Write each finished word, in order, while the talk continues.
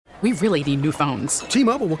We really need new phones.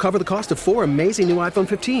 T-Mobile will cover the cost of 4 amazing new iPhone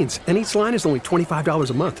 15s, and each line is only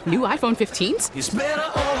 $25 a month. New iPhone 15s? It's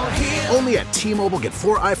better over here. Only at T-Mobile, get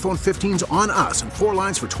 4 iPhone 15s on us and 4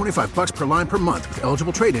 lines for $25 per line per month with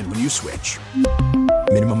eligible trade-in when you switch.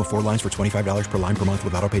 Minimum of 4 lines for $25 per line per month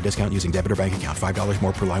with autopay discount using debit or bank account. $5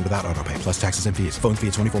 more per line without autopay, plus taxes and fees. Phone fee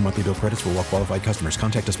at 24 monthly bill credits for well-qualified customers.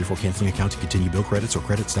 Contact us before canceling account to continue bill credits or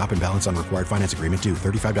credit stop and balance on required finance agreement due.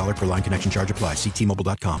 $35 per line connection charge applies. See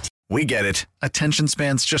T-Mobile.com. We get it. Attention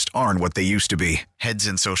spans just aren't what they used to be. Heads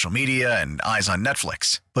in social media and eyes on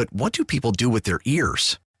Netflix. But what do people do with their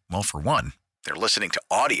ears? Well, for one, they're listening to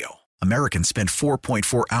audio. Americans spend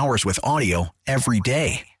 4.4 hours with audio every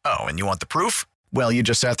day. Oh, and you want the proof? Well, you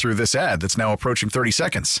just sat through this ad that's now approaching 30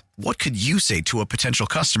 seconds. What could you say to a potential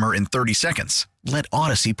customer in 30 seconds? Let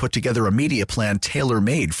Odyssey put together a media plan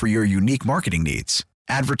tailor-made for your unique marketing needs.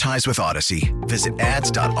 Advertise with Odyssey. Visit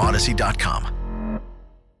ads.odyssey.com.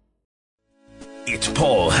 It's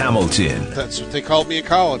Paul Hamilton. That's what they called me in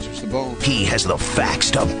college, was the bone. He has the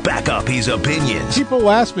facts to back up his opinions. People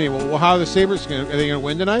ask me, well, how are the Sabres going to, are they going to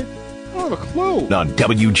win tonight? I don't have a clue. On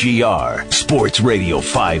WGR, Sports Radio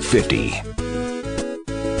 550.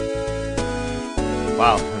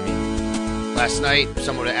 Wow. I mean, last night, if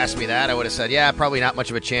someone would have asked me that, I would have said, yeah, probably not much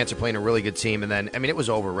of a chance. They're playing a really good team. And then, I mean, it was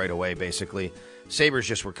over right away, basically. Sabres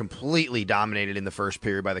just were completely dominated in the first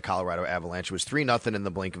period by the Colorado Avalanche. It was 3-0 in the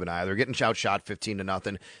blink of an eye. They were getting outshot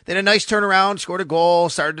 15-0. Then a nice turnaround, scored a goal,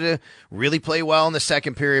 started to really play well in the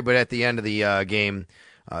second period, but at the end of the game,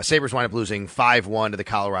 Sabres wind up losing 5-1 to the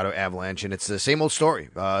Colorado Avalanche, and it's the same old story.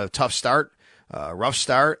 Tough start, rough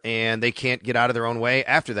start, and they can't get out of their own way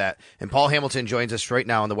after that. And Paul Hamilton joins us right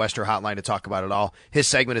now on the Western Hotline to talk about it all. His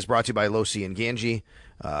segment is brought to you by Losi and Ganji.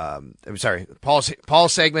 I'm sorry, Paul's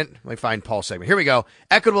segment. Let me find Paul's segment. Here we go.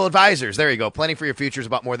 Equitable Advisors. There you go. Planning for your future is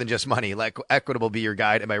about more than just money. Let Equitable be your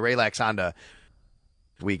guide. And by Raylax Honda,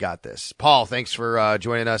 we got this. Paul, thanks for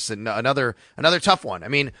joining us. And another tough one. I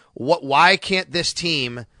mean, why can't this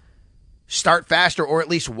team start faster, or at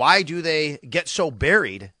least why do they get so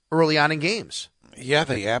buried early on in games? Yeah,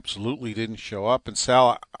 they absolutely didn't show up. And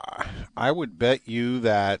Sal, I would bet you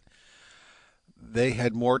that they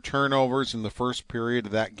had more turnovers in the first period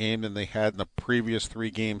of that game than they had in the previous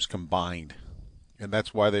 3 games combined. And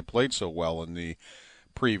that's why they played so well in the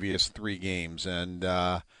previous 3 games. And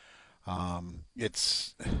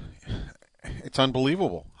it's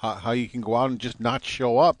unbelievable how you can go out and just not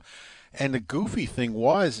show up. And the goofy thing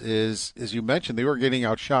is, as you mentioned, they were getting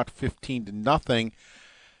outshot 15-0,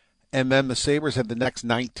 and then the Sabres had the next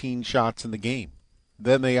 19 shots in the game.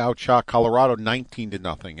 Then they outshot Colorado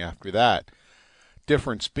 19-0 after that.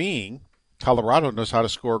 Difference being, Colorado knows how to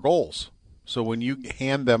score goals. So when you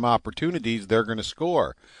hand them opportunities, they're going to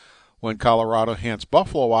score. When Colorado hands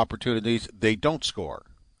Buffalo opportunities, they don't score.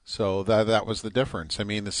 So that was the difference. I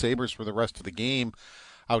mean, the Sabres for the rest of the game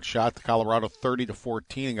outshot the Colorado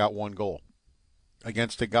 30-14 and got 1 goal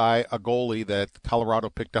against a goalie that Colorado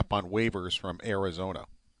picked up on waivers from Arizona.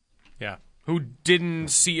 Yeah. Who didn't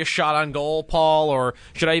see a shot on goal, Paul, or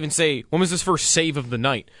should I even say, when was his first save of the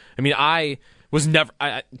night? I mean, I was never,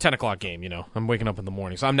 10 o'clock game, I'm waking up in the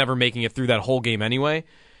morning, so I'm never making it through that whole game anyway.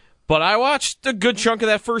 But I watched a good chunk of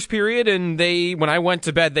that first period, and when I went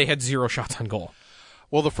to bed, they had 0 shots on goal.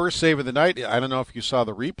 Well, the first save of the night, I don't know if you saw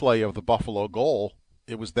the replay of the Buffalo goal.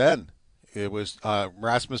 It was then. It was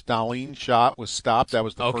Rasmus Dahlin's shot was stopped. That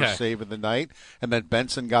was the first save of the night. And then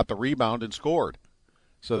Benson got the rebound and scored.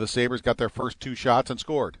 So the Sabres got their first 2 shots and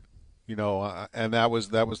scored. And that was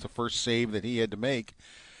the first save that he had to make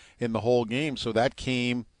in the whole game. So that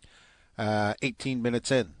came 18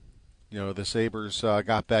 minutes in. The Sabres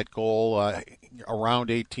got that goal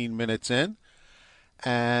around 18 minutes in.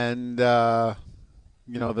 And, that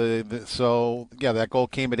goal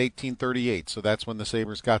came at 18:38. So that's when the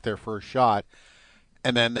Sabres got their first shot.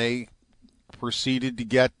 And then they proceeded to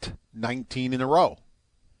get 19 in a row.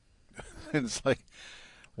 And it's like,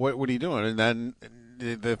 what are you doing? And then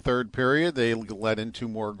the third period, they let in 2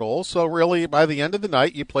 more goals. So really, by the end of the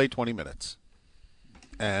night, you play 20 minutes.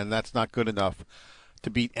 And that's not good enough to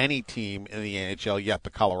beat any team in the NHL, yet the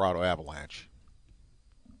Colorado Avalanche.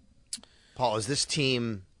 Paul, is this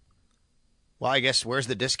team, well, I guess, where's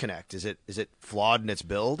the disconnect? Is it flawed in its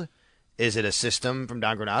build? Is it a system from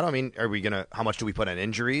Don Granato? I mean, how much do we put on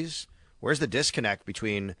injuries? Where's the disconnect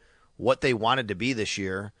between what they wanted to be this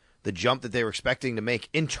year, the jump that they were expecting to make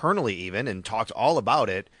internally even, and talked all about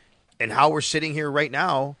it, and how we're sitting here right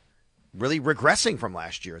now really regressing from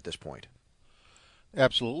last year at this point?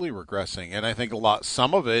 Absolutely regressing. And I think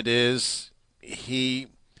some of it is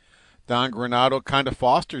Don Granato kind of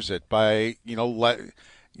fosters it by,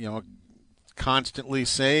 constantly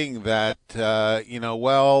saying that,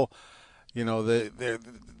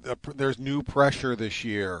 there's new pressure this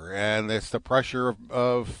year, and it's the pressure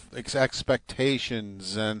of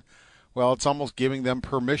expectations, and, well, it's almost giving them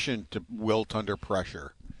permission to wilt under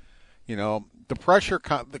pressure. The pressure,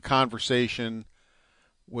 the conversation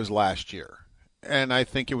was last year, and I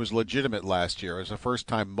think it was legitimate last year. It was the first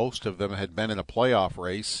time most of them had been in a playoff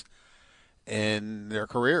race in their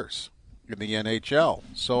careers in the NHL.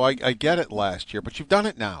 So I get it last year, but you've done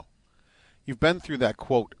it now. You've been through that,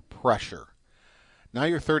 quote, pressure. Now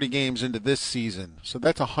you're 30 games into this season, so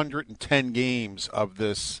that's 110 games of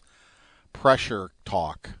this pressure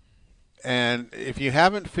talk. And if you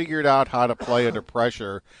haven't figured out how to play under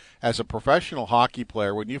pressure as a professional hockey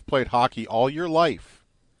player, when you've played hockey all your life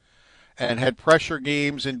and had pressure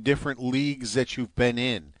games in different leagues that you've been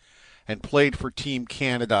in and played for Team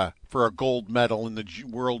Canada for a gold medal in the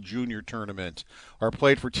World Junior Tournament, or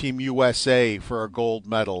played for Team USA for a gold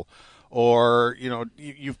medal, or,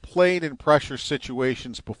 you've played in pressure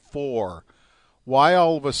situations before, why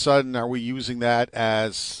all of a sudden are we using that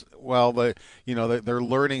as, well, they're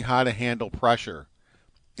learning how to handle pressure?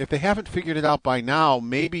 If they haven't figured it out by now,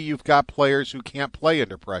 maybe you've got players who can't play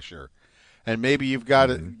under pressure, and maybe you got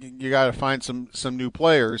to find some new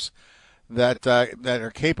players that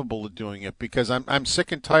are capable of doing it. Because I'm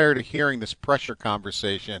sick and tired of hearing this pressure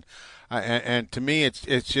conversation, and to me it's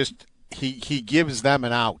just he gives them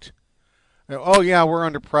an out. Oh yeah, we're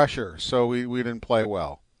under pressure, so we didn't play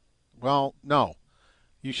well. Well, no,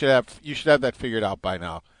 you should have that figured out by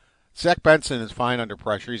now. Zach Benson is fine under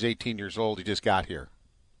pressure. He's 18 years old. He just got here.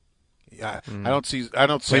 Yeah, I don't see.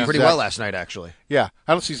 Played pretty well last night, actually. Yeah,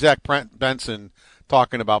 I don't see Zach Benson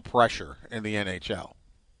talking about pressure in the NHL.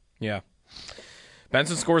 Yeah.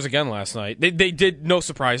 Benson scores again last night. They did, no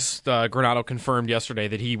surprise. Granato confirmed yesterday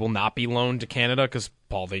that he will not be loaned to Canada because,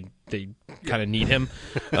 Paul, they kind of need him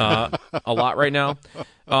a lot right now.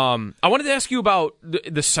 I wanted to ask you about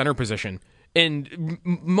the center position, and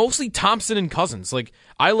mostly Thompson and Cousins. Like,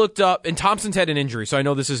 I looked up, and Thompson's had an injury, so I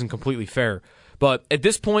know this isn't completely fair. But at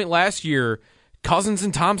this point last year, Cousins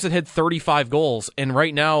and Thompson had 35 goals, and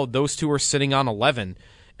right now those two are sitting on 11.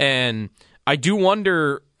 And I do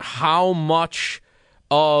wonder how much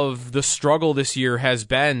of the struggle this year has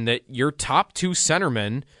been that your top two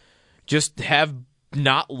centermen just have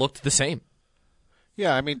not looked the same.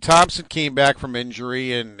 Yeah, I mean, Thompson came back from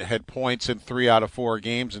injury and had points in 3 out of 4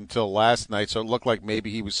 games until last night, so it looked like maybe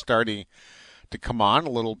he was starting to come on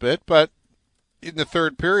a little bit. But in the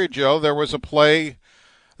third period, Joe, there was a play.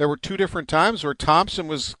 There were 2 different times where Thompson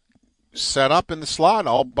was set up in the slot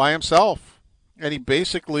all by himself, and he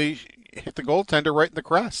basically hit the goaltender right in the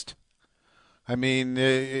crest. I mean,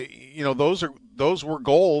 those were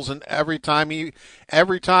goals, and every time he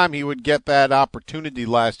would get that opportunity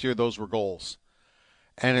last year, those were goals,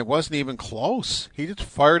 and it wasn't even close. He just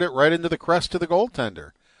fired it right into the crest of the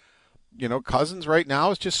goaltender. Cousins right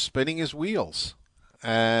now is just spinning his wheels,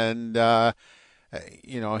 and the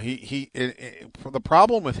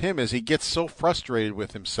problem with him is he gets so frustrated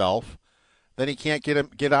with himself that he can't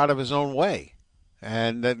get out of his own way,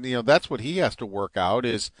 and then that's what he has to work out,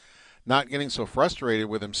 is not getting so frustrated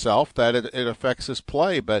with himself that it affects his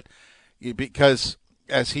play. But because,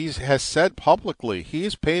 as he has said publicly,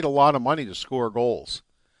 he's paid a lot of money to score goals,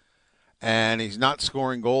 and he's not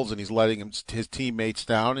scoring goals, and he's letting his teammates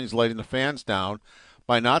down, and he's letting the fans down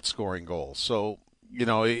by not scoring goals. So he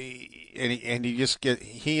and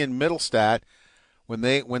Middlestat, when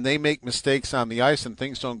they make mistakes on the ice and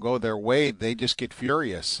things don't go their way, they just get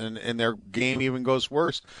furious, and their game even goes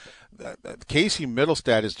worse. Casey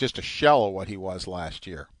Middlestat is just a shell of what he was last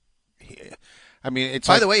year. It's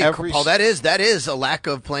by the way, Paul, that is a lack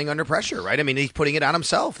of playing under pressure, right? I mean, he's putting it on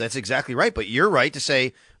himself. That's exactly right. But you're right to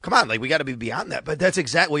say, come on, we got to be beyond that. But that's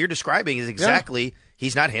exactly what you're describing is exactly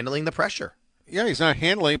he's not handling the pressure. Yeah, he's not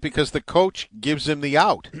handling it because the coach gives him the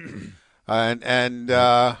out, but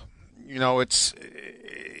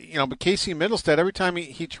Casey Middlestat, every time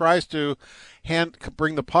he tries to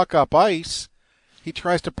bring the puck up ice, he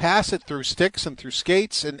tries to pass it through sticks and through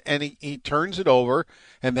skates, and he turns it over,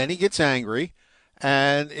 and then he gets angry,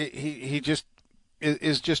 and he just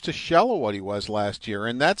is just a shell of what he was last year.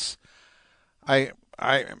 And that's I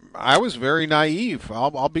was very naive.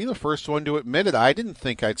 I'll be the first one to admit it. I didn't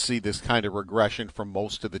think I'd see this kind of regression from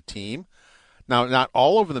most of the team. Now, not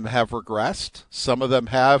all of them have regressed. Some of them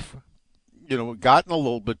have, gotten a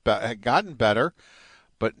little bit gotten better,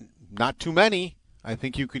 but not too many. I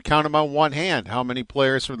think you could count them on one hand how many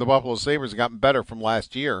players from the Buffalo Sabres have gotten better from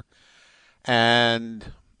last year.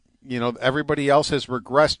 And, everybody else has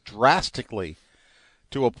regressed drastically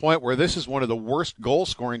to a point where this is one of the worst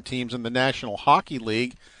goal-scoring teams in the National Hockey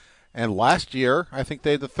League. And last year, I think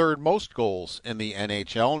they had the third most goals in the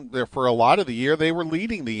NHL. And for a lot of the year, they were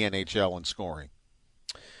leading the NHL in scoring.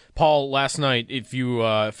 Paul, last night, if you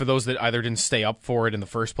for those that either didn't stay up for it in the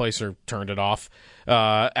first place or turned it off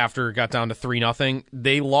after it got down to 3-0,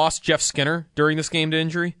 they lost Jeff Skinner during this game to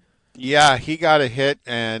injury. Yeah, he got a hit,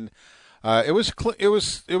 and it was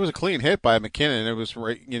a clean hit by McKinnon. It was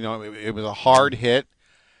it was a hard hit,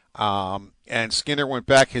 and Skinner went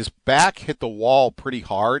back. His back hit the wall pretty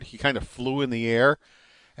hard. He kind of flew in the air,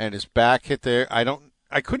 and his back hit there.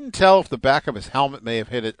 I couldn't tell if the back of his helmet may have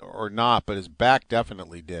hit it or not, but his back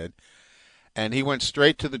definitely did. And he went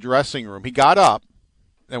straight to the dressing room. He got up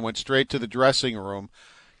and went straight to the dressing room,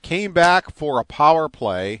 came back for a power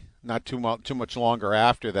play. Not too much longer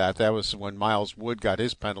after that. That was when Miles Wood got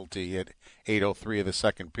his penalty at 8:03 of the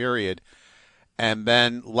second period, and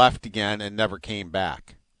then left again and never came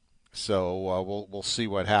back. So we'll see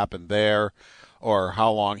what happened there, or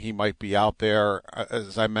how long he might be out there.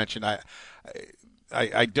 As I mentioned,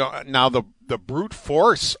 I don't now. The brute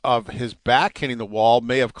force of his back hitting the wall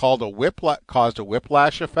may have caused a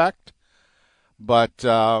whiplash effect, but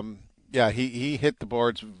yeah, he hit the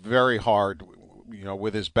boards very hard,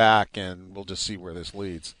 with his back, and we'll just see where this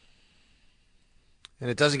leads. And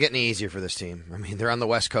it doesn't get any easier for this team. I mean, they're on the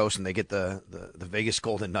West Coast, and they get the Vegas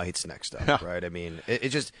Golden Knights next up, right? I mean,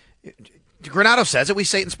 Granato says it. We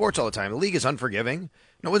say it in sports all the time. The league is unforgiving.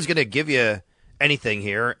 No one's going to give you anything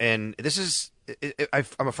here, and this is.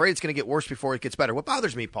 I'm afraid it's going to get worse before it gets better. What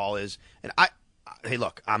bothers me, Paul, is, and hey,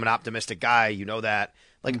 look, I'm an optimistic guy. You know that.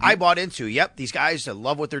 Like, I bought into, these guys, I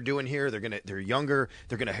love what they're doing here. They're younger.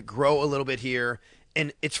 They're going to grow a little bit here.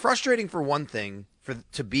 And it's frustrating for one thing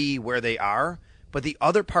to be where they are. But the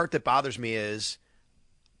other part that bothers me is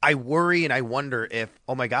I worry and I wonder if,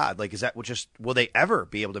 oh my God, like, is that will they ever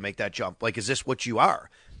be able to make that jump? Like, is this what you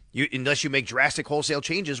are? Unless you make drastic wholesale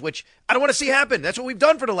changes, which I don't want to see happen. That's what we've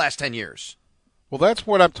done for the last 10 years. Well, that's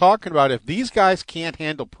what I'm talking about. If these guys can't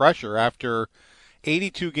handle pressure after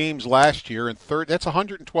 82 games last year and that's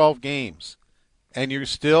 112 games, and you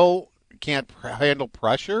still can't handle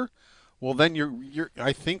pressure, well, then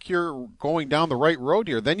I think you're going down the right road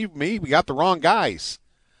here. Then you've maybe got the wrong guys.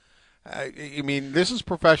 I mean, this is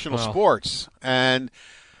professional sports, and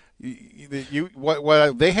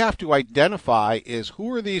what they have to identify is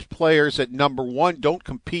who are these players that, number one, don't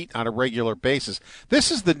compete on a regular basis.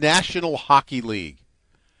 This is the National Hockey League.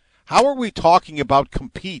 How are we talking about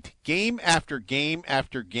compete game after game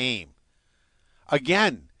after game?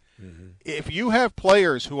 Again, if you have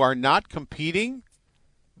players who are not competing,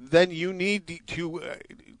 then you need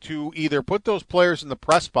to either put those players in the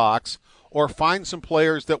press box or find some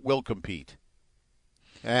players that will compete.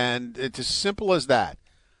 And it's as simple as that.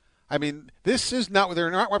 I mean, this is not,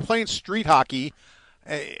 we're playing street hockey,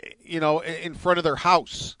 in front of their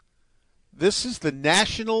house. This is the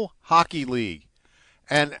National Hockey League.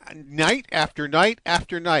 And night after night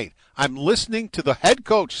after night, I'm listening to the head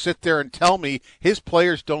coach sit there and tell me his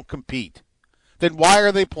players don't compete. Then why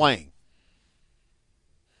are they playing?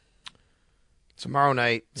 Tomorrow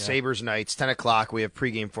night, Sabres nights, 10 o'clock. We have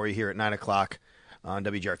pregame for you here at 9 o'clock on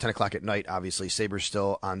WGR. 10 o'clock at night, obviously. Sabres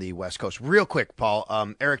still on the West Coast. Real quick, Paul,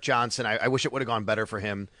 Eric Johnson, I wish it would have gone better for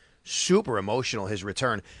him. Super emotional, his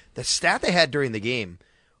return. The stat they had during the game,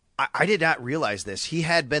 I did not realize this. He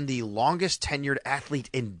had been the longest tenured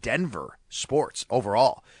athlete in Denver sports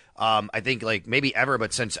overall. I think maybe ever,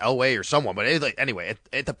 but since Elway or someone. But anyway,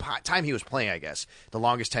 at the time he was playing, I guess, the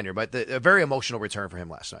longest tenure. But a very emotional return for him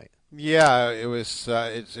last night. Yeah, it was.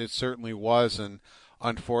 It certainly was, and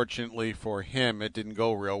unfortunately for him, it didn't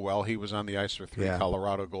go real well. He was on the ice for 3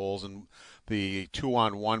 Colorado goals, and the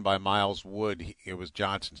 2-on-1 by Miles Wood. It was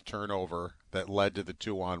Johnson's turnover that led to the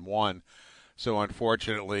 2-on-1. So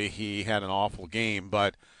unfortunately, he had an awful game,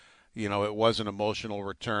 but it was an emotional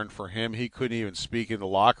return for him. He couldn't even speak in the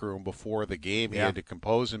locker room before the game. He had to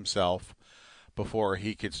compose himself before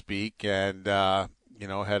he could speak, and had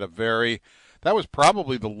a very. That was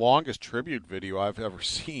probably the longest tribute video I've ever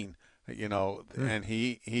seen. And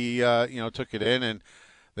he took it in, and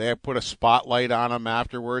they put a spotlight on him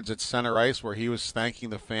afterwards at center ice where he was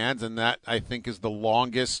thanking the fans, and that I think is the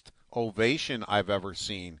longest ovation I've ever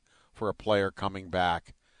seen for a player coming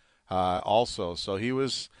back also. So he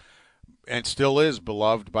was and still is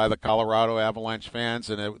beloved by the Colorado Avalanche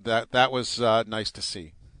fans, and that was nice to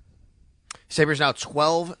see. Sabres now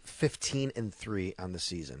 12-15-3 on the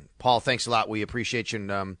season. Paul, thanks a lot. We appreciate you,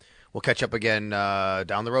 and we'll catch up again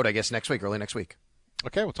down the road, I guess, early next week.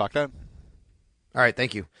 Okay, we'll talk then. All right,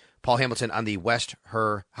 thank you. Paul Hamilton on the West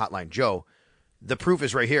Her Hotline. Joe, the proof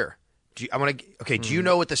is right here. Do you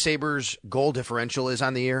know what the Sabres' goal differential is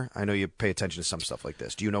on the year? I know you pay attention to some stuff like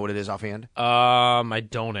this. Do you know what it is offhand? I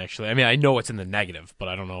don't actually. I mean, I know it's in the negative, but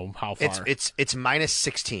I don't know how far. It's minus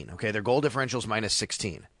 16. Okay, their goal differential is minus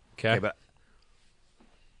 16. Okay, but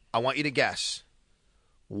I want you to guess,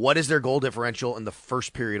 what is their goal differential in the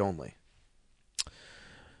first period only?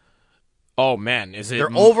 Oh man, is it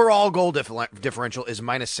their overall goal differential is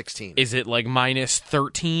minus 16? Is it like minus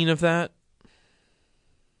 13 of that?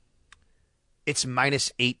 It's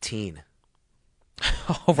minus 18.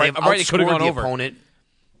 Oh, right. I'm right. It could have gone over.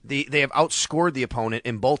 They have outscored the opponent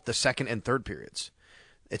in both the second and third periods.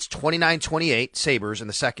 It's 29-28 Sabres in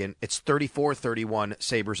the second. It's 34-31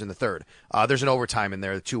 Sabres in the third. There's an overtime in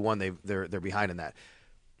there. 2-1. They're behind in that.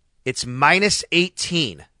 It's minus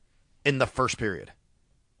 18 in the first period.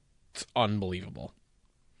 It's unbelievable.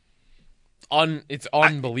 It's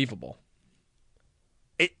unbelievable.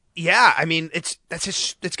 Yeah, I mean, it's got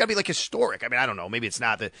to be like historic. I mean, I don't know. Maybe it's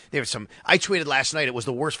not. They have some. I tweeted last night it was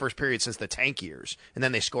the worst first period since the tank years, and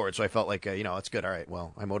then they scored. So I felt like it's good. All right,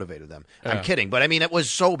 well, I motivated them. Yeah. I'm kidding, but I mean, it was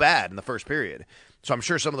so bad in the first period. So I'm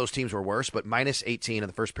sure some of those teams were worse, but minus 18 in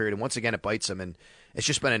the first period, and once again, it bites them, and it's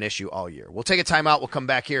just been an issue all year. We'll take a timeout. We'll come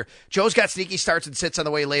back here. Joe's got sneaky starts and sits on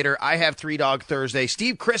the way later. I have Three Dog Thursday.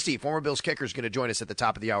 Steve Christie, former Bills kicker, is going to join us at the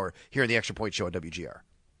top of the hour here in the Extra Point Show at WGR.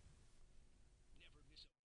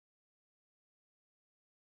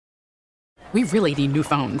 We really need new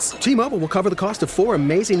phones. T-Mobile will cover the cost of 4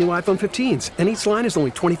 amazing new iPhone 15s, and each line is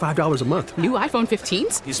only $25 a month. New iPhone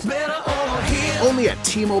 15s? It's better over here. Only at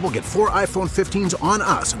T-Mobile, get 4 iPhone 15s on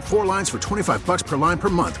us and 4 lines for $25 per line per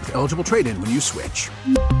month with eligible trade-in when you switch.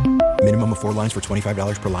 Minimum of 4 lines for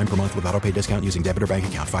 $25 per line per month with autopay discount using debit or bank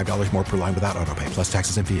account. $5 more per line without autopay, plus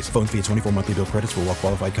taxes and fees. Phone fee at 24 monthly bill credits for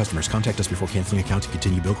well-qualified customers. Contact us before canceling account to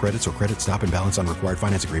continue bill credits or credit stop and balance on required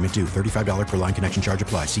finance agreement due. $35 per line connection charge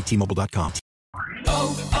applies. See T-Mobile.com.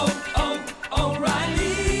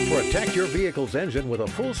 O'Reilly. Protect your vehicle's engine with a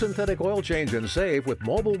full synthetic oil change and save with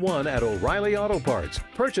Mobil 1 at O'Reilly Auto Parts.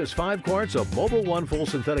 Purchase 5 quarts of Mobil 1 full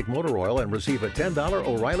synthetic motor oil and receive a $10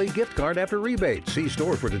 O'Reilly gift card after rebate. See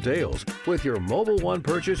store for details. With your Mobil 1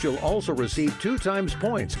 purchase, you'll also receive 2 times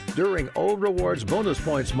points during O Rewards Bonus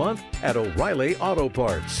Points Month at O'Reilly Auto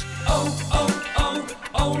Parts.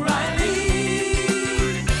 O'Reilly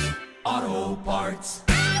Auto Parts.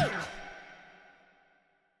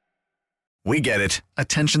 We get it.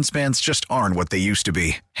 Attention spans just aren't what they used to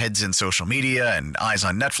be. Heads in social media and eyes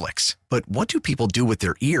on Netflix. But what do people do with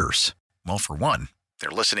their ears? Well, for one, they're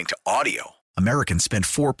listening to audio. Americans spend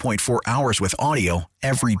 4.4 hours with audio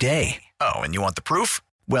every day. Oh, and you want the proof?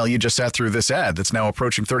 Well, you just sat through this ad that's now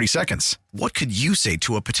approaching 30 seconds. What could you say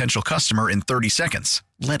to a potential customer in 30 seconds?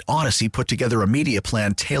 Let Odyssey put together a media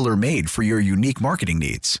plan tailor-made for your unique marketing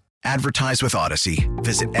needs. Advertise with Odyssey.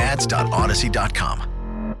 Visit ads.odyssey.com.